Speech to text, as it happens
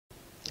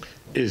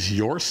Is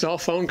your cell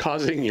phone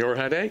causing your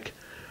headache?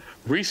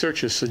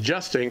 Research is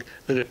suggesting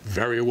that it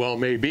very well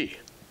may be.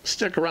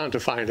 Stick around to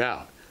find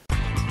out.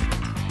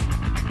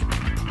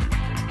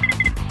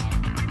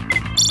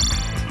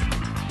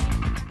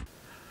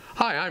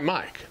 Hi, I'm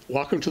Mike.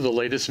 Welcome to the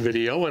latest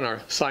video in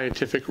our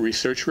scientific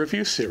research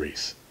review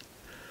series.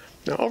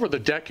 Now, over the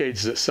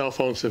decades that cell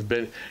phones have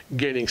been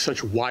gaining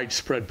such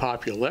widespread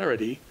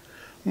popularity,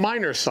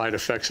 minor side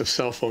effects of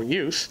cell phone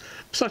use,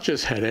 such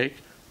as headache,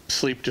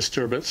 sleep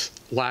disturbance,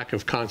 lack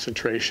of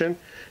concentration,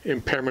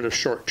 impairment of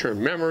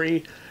short-term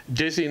memory,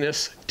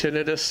 dizziness,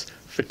 tinnitus,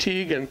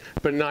 fatigue, and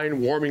benign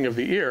warming of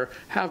the ear,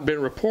 have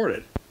been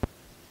reported.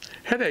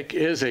 Headache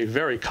is a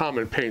very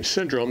common pain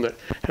syndrome that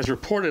has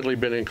reportedly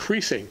been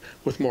increasing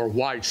with more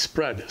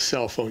widespread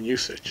cell phone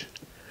usage.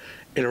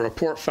 In a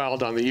report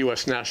filed on the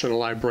U.S. National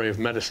Library of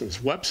Medicine's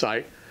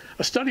website,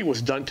 a study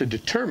was done to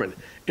determine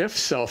if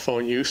cell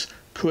phone use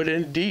could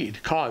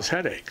indeed cause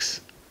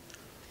headaches.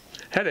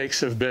 Headaches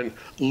have been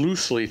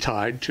loosely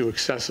tied to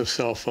excessive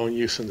cell phone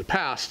use in the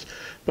past,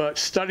 but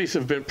studies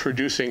have been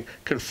producing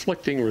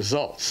conflicting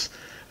results.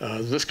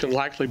 This can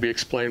likely be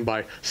explained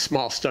by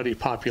small study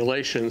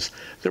populations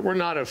that were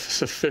not of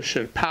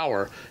sufficient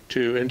power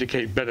to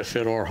indicate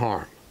benefit or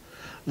harm.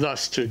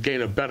 Thus, to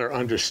gain a better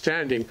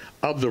understanding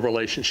of the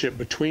relationship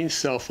between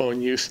cell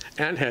phone use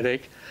and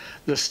headache,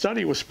 the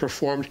study was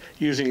performed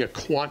using a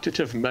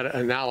quantitative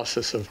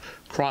meta-analysis of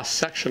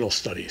cross-sectional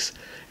studies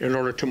in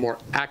order to more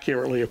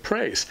accurately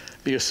appraise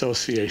the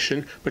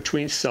association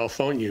between cell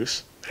phone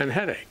use and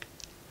headache.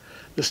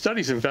 The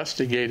studies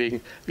investigating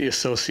the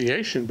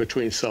association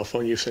between cell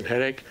phone use and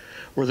headache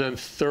were then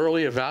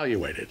thoroughly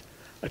evaluated.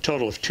 A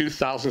total of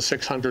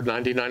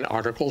 2,699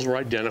 articles were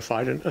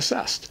identified and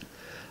assessed.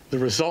 The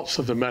results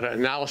of the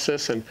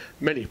meta-analysis and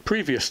many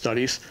previous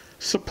studies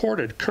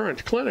supported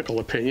current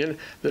clinical opinion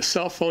that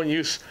cell phone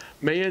use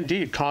may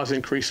indeed cause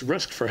increased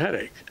risk for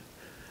headache.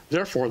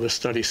 Therefore, the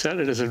study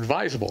said it is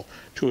advisable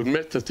to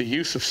admit that the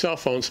use of cell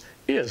phones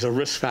is a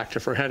risk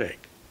factor for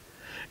headache.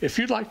 If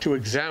you'd like to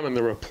examine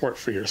the report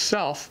for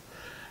yourself,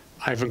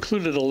 I've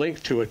included a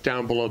link to it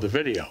down below the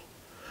video.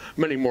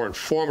 Many more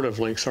informative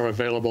links are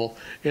available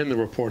in the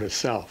report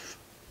itself.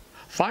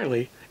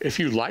 Finally, if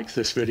you liked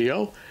this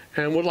video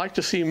and would like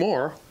to see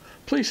more,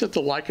 please hit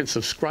the like and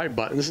subscribe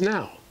buttons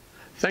now.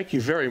 Thank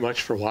you very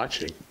much for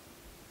watching.